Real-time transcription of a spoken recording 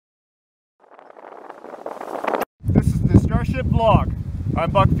Starship Vlog.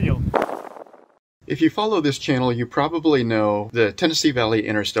 I'm Buckfield. If you follow this channel, you probably know the Tennessee Valley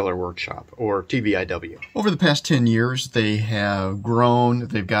Interstellar Workshop, or TVIW. Over the past 10 years, they have grown,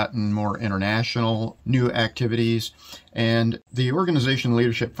 they've gotten more international, new activities, and the organization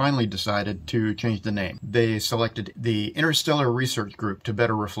leadership finally decided to change the name. They selected the Interstellar Research Group to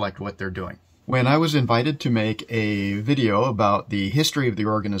better reflect what they're doing. When I was invited to make a video about the history of the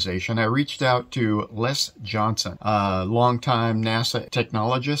organization, I reached out to Les Johnson, a longtime NASA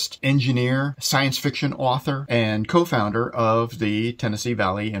technologist, engineer, science fiction author, and co-founder of the Tennessee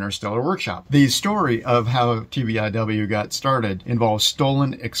Valley Interstellar Workshop. The story of how TVIW got started involves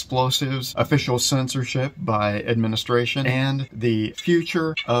stolen explosives, official censorship by administration, and the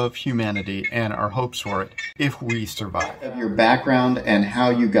future of humanity and our hopes for it if we survive. Of your background and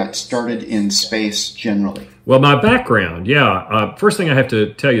how you got started in space generally. Well, my background, first thing I have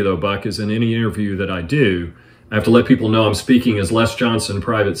to tell you though, Buck, is in any interview that I do, I have to let people know I'm speaking as Les Johnson,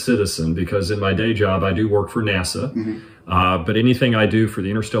 private citizen, because in my day job I do work for NASA. But anything I do for the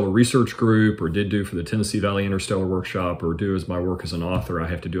Interstellar Research Group, or did do for the Tennessee Valley Interstellar Workshop, or do as my work as an author, I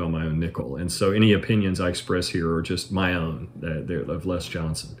have to do on my own nickel. And so any opinions I express here are just my own, of Les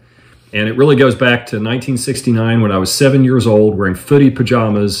Johnson. And it really goes back to 1969 when I was 7 years old, wearing footy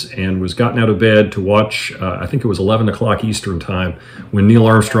pajamas, and was gotten out of bed to watch, I think it was 11 o'clock Eastern time, when Neil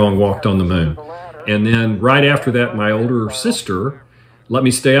Armstrong walked on the moon. And then right after that, my older sister let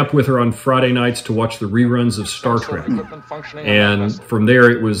me stay up with her on Friday nights to watch the reruns of Star Trek. And from there,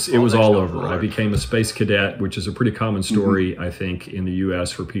 it was all over. I became a space cadet, which is a pretty common story, I think, in the U.S.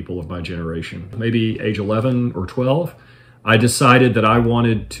 for people of my generation. Maybe age 11 or 12. I decided that I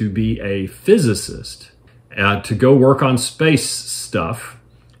wanted to be a physicist, to go work on space stuff.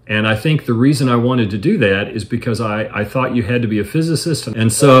 And I think the reason I wanted to do that is because I thought you had to be a physicist.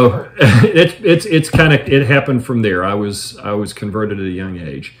 And so it happened from there. I was converted at a young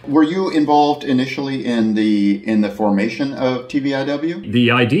age. Were you involved initially in the formation of TVIW? The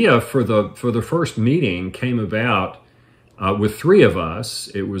idea for the first meeting came about with three of us.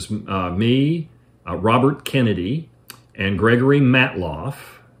 It was me, Robert Kennedy, and Gregory Matloff.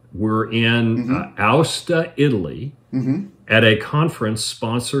 Were in Aosta, Italy, at a conference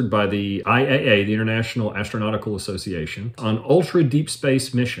sponsored by the IAA, the International Astronautical Association, on ultra deep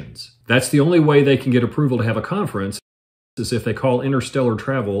space missions. That's the only way they can get approval to have a conference, is if they call interstellar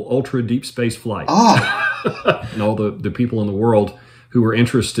travel ultra deep space flight. And all the people in the world who were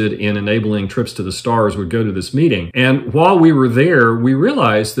interested in enabling trips to the stars would go to this meeting. And while we were there, we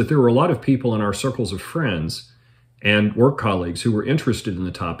realized that there were a lot of people in our circles of friends and work colleagues who were interested in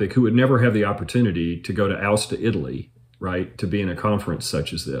the topic, who would never have the opportunity to go to Aosta, Italy, right, to be in a conference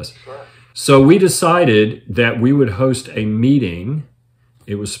such as this. So we decided that we would host a meeting.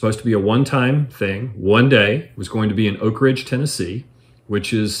 It was supposed to be a one-time thing, one day. It was going to be in Oak Ridge, Tennessee,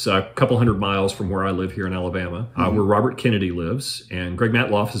 which is a couple hundred miles from where I live here in Alabama, where Robert Kennedy lives, and Greg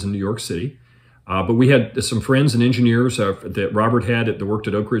Matloff is in New York City. But we had some friends and engineers that Robert had that worked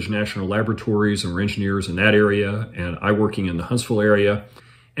at Oak Ridge National Laboratories and were engineers in that area, and I working in the Huntsville area.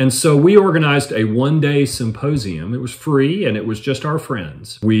 And so we organized a one-day symposium. It was free, and it was just our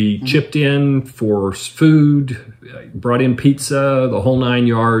friends. We chipped in for food, brought in pizza, the whole 9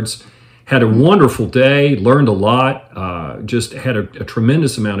 yards, had a wonderful day, learned a lot, just had a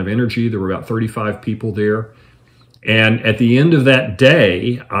tremendous amount of energy. There were about 35 people there. And at the end of that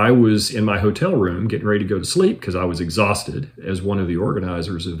day, I was in my hotel room getting ready to go to sleep because I was exhausted as one of the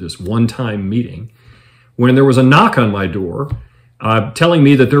organizers of this one-time meeting, when there was a knock on my door telling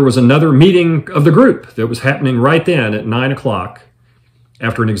me that there was another meeting of the group that was happening right then at 9 o'clock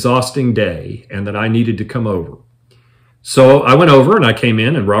after an exhausting day, and that I needed to come over. So I went over and I came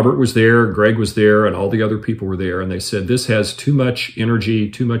in, and Robert was there, Greg was there, and all the other people were there. And they said, this has too much energy,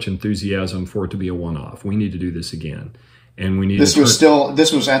 too much enthusiasm for it to be a one-off. We need to do this again. And we need this was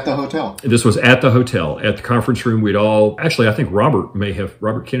at the hotel. This was at the hotel, at the conference room. I think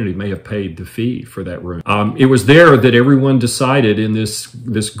Robert Kennedy may have paid the fee for that room. It was there that everyone decided, in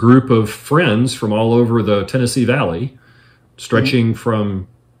this group of friends from all over the Tennessee Valley, stretching from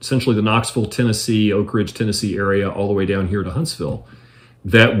essentially the Knoxville, Tennessee, Oak Ridge, Tennessee area, all the way down here to Huntsville,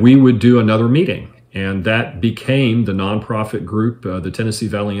 that we would do another meeting. And that became the nonprofit group, the Tennessee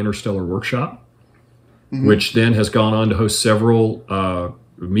Valley Interstellar Workshop, which then has gone on to host several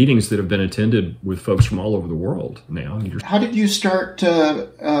meetings that have been attended with folks from all over the world now. How did you start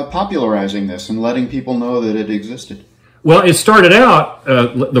popularizing this and letting people know that it existed? Well, it started out,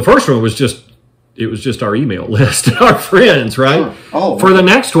 the first one was just our email list, our friends, right? Sure. Oh, for the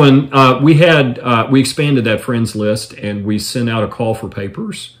next one, we expanded that friends list, and we sent out a call for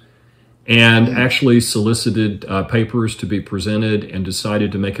papers. and actually solicited papers to be presented and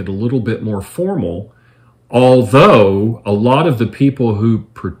decided to make it a little bit more formal. Although a lot of the people who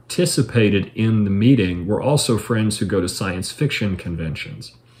participated in the meeting were also friends who go to science fiction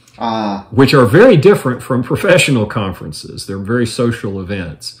conventions, which are very different from professional conferences. They're very social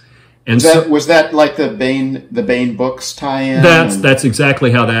events. And was that like the Bain Books tie-in? That's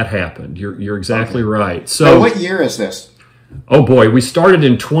exactly how that happened. You're exactly right. So what year is this? Oh boy, we started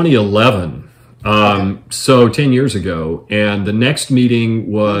in 2011. So 10 years ago, and the next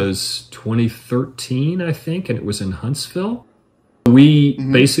meeting was 2013, I think, and it was in Huntsville. We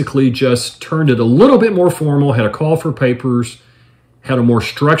basically just turned it a little bit more formal, had a call for papers, had a more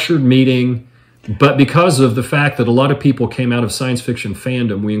structured meeting, but because of the fact that a lot of people came out of science fiction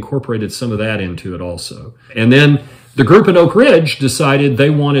fandom, we incorporated some of that into it also. And then the group in Oak Ridge decided they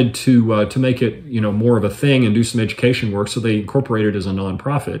wanted to make it, more of a thing and do some education work, so they incorporated it as a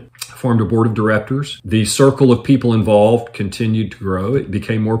nonprofit, formed a board of directors. The circle of people involved continued to grow. It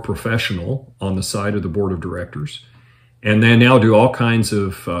became more professional on the side of the board of directors. And they now do all kinds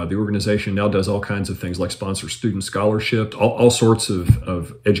of, the organization now does all kinds of things like sponsor student scholarship, all sorts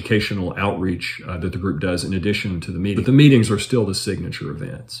of educational outreach that the group does in addition to the meeting. But the meetings are still the signature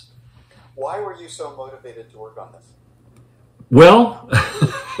events. Why were you so motivated to work on this? Well,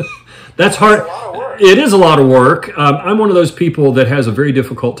 that's hard. It's a lot of work. It is a lot of work. I'm one of those people that has a very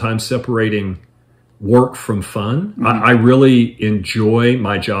difficult time separating work from fun. I really enjoy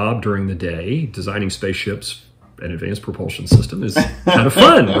my job during the day. Designing spaceships and advanced propulsion system is kind of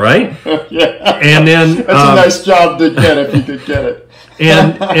fun, right? Yeah. And then that's a nice job to get if you could get it.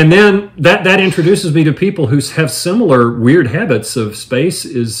 and then that introduces me to people who have similar weird habits of space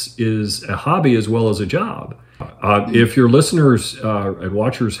is a hobby as well as a job. If your listeners and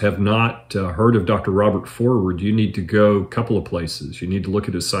watchers have not heard of Dr. Robert Forward, you need to go a couple of places. You need to look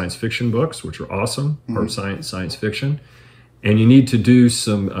at his science fiction books, which are awesome, hard science fiction, and you need to do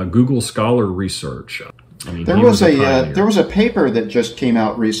some Google Scholar research. I mean, there was a paper that just came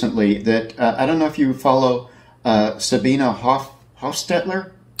out recently that I don't know if you follow Sabina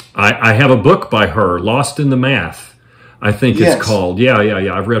Hofstetler. I have a book by her, Lost in the Math, I think it's called. Yeah.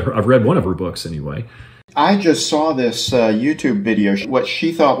 I've read one of her books anyway. I just saw this YouTube video, what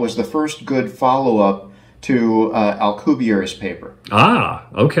she thought was the first good follow-up to Alcubierre's paper. Ah,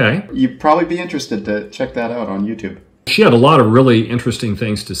 okay. You'd probably be interested to check that out on YouTube. She had a lot of really interesting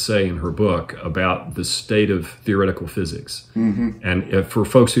things to say in her book about the state of theoretical physics. And for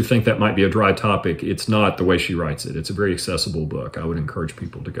folks who think that might be a dry topic, it's not the way she writes it. It's a very accessible book. I would encourage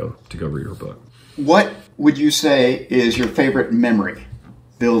people to go read her book. What would you say is your favorite memory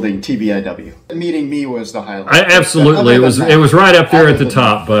building TVIW? Meeting me was the highlight. Absolutely. It was right up there at the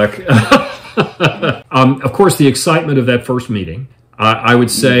top, Buck. Of course, the excitement of that first meeting. I would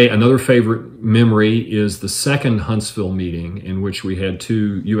say another favorite memory is the second Huntsville meeting in which we had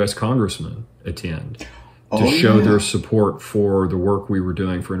 2 U.S. congressmen attend to show their support for the work we were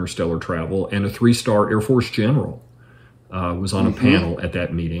doing for interstellar travel, and a 3-star Air Force general was on a panel at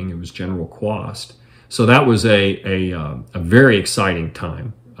that meeting. It was General Quast. So that was a very exciting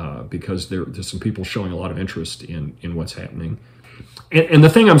time because there's some people showing a lot of interest in what's happening. And the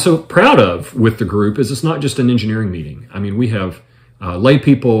thing I'm so proud of with the group is it's not just an engineering meeting. I mean, we have lay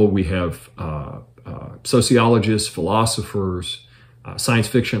people, we have sociologists, philosophers, science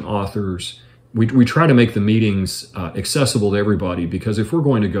fiction authors. We try to make the meetings accessible to everybody, because if we're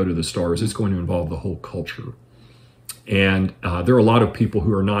going to go to the stars, it's going to involve the whole culture. And there are a lot of people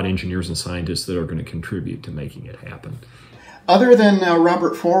who are not engineers and scientists that are going to contribute to making it happen. Other than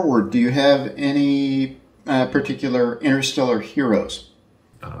Robert Forward, do you have any particular interstellar heroes?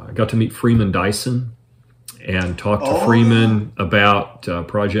 I got to meet Freeman Dyson and talk to Freeman about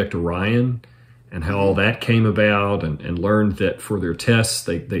Project Orion and how all that came about, and learned that for their tests,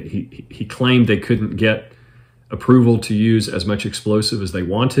 he claimed they couldn't get approval to use as much explosive as they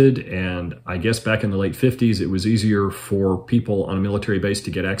wanted. And I guess back in the late 50s, it was easier for people on a military base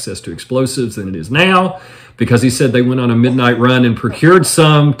to get access to explosives than it is now, because he said they went on a midnight run and procured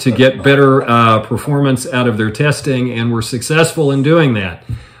some to get better performance out of their testing, and were successful in doing that.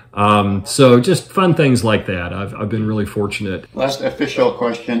 So just fun things like that. I've been really fortunate. Last official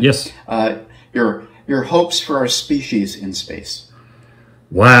question. Yes. Your hopes for our species in space.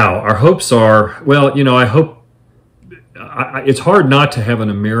 Wow. Our hopes are, well, I hope, it's hard not to have an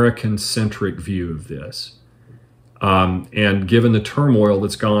American-centric view of this. And given the turmoil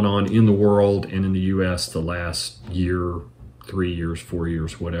that's gone on in the world and in the U.S. the last year, 3 years, 4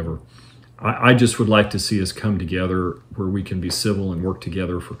 years, whatever, I just would like to see us come together where we can be civil and work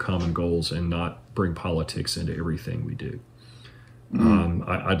together for common goals and not bring politics into everything we do.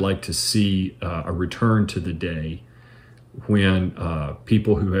 I'd like to see a return to the day when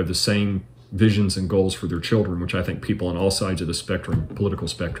people who have the same visions and goals for their children, which I think people on all sides of the spectrum, political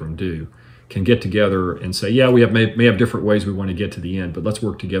spectrum, do, can get together and say, yeah, we may have different ways we want to get to the end, but let's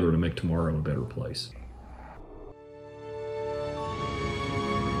work together to make tomorrow a better place.